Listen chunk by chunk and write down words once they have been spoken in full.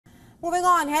Moving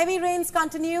on, heavy rains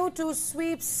continue to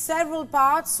sweep several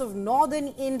parts of northern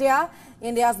India.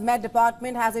 India's Met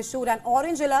Department has issued an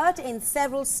orange alert in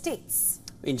several states.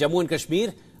 In Jammu and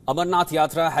Kashmir, Amarnath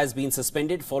Yatra has been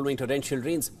suspended following torrential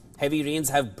rains. Heavy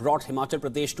rains have brought Himachal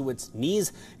Pradesh to its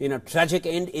knees. In a tragic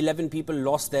end, 11 people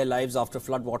lost their lives after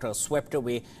floodwater swept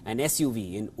away an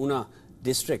SUV in Una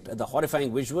district. The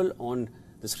horrifying visual on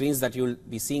the screens that you'll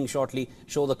be seeing shortly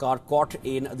show the car caught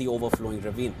in the overflowing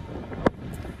ravine.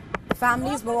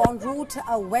 Families were en route to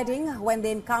a wedding when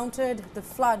they encountered the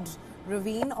flood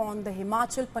ravine on the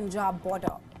Himachal-Punjab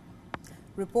border.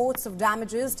 Reports of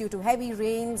damages due to heavy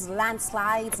rains,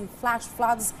 landslides and flash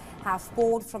floods have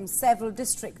poured from several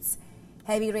districts.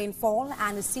 Heavy rainfall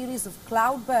and a series of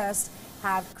cloudbursts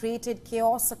have created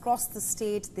chaos across the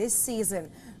state this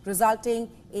season, resulting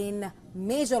in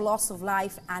major loss of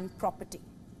life and property.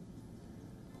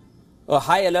 A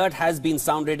high alert has been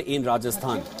sounded in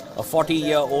Rajasthan. A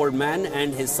 40-year-old man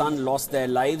and his son lost their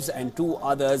lives and two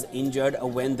others injured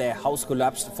when their house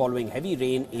collapsed following heavy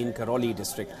rain in Karoli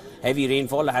district. Heavy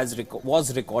rainfall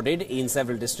was recorded in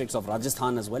several districts of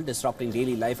Rajasthan as well, disrupting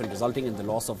daily life and resulting in the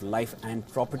loss of life and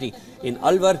property. In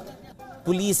Alwar,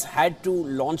 police had to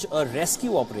launch a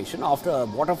rescue operation after a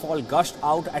waterfall gushed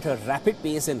out at a rapid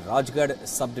pace in Rajgarh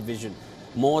subdivision.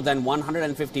 More than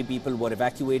 150 people were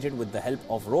evacuated with the help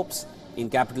of ropes. In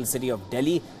capital city of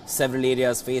Delhi, several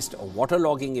areas faced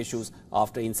waterlogging issues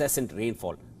after incessant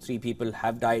rainfall. 3 people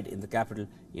have died in the capital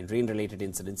in rain-related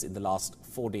incidents in the last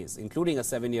 4 days, including a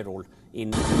 7-year-old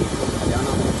in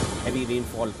Haryana. Heavy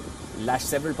rainfall lashed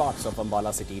several parts of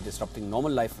Ambala city, disrupting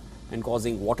normal life and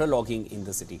causing waterlogging in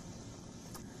the city.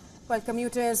 Well,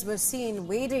 commuters were seen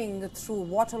wading through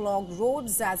waterlogged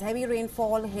roads as heavy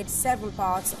rainfall hit several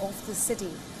parts of the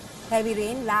city. Heavy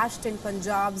rain lashed in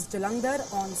Punjab's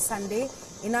Jalandhar on Sunday,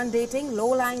 inundating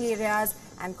low-lying areas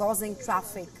and causing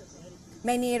traffic.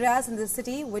 Many areas in the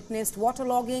city witnessed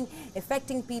waterlogging,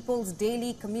 affecting people's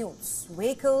daily commutes.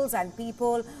 Vehicles and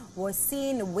people were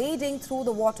seen wading through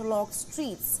the waterlogged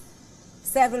streets.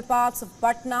 Several parts of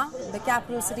Patna, the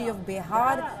capital city of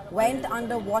Bihar, went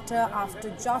under water after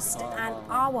just an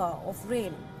hour of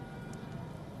rain.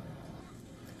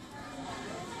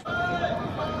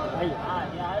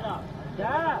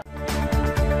 Yeah.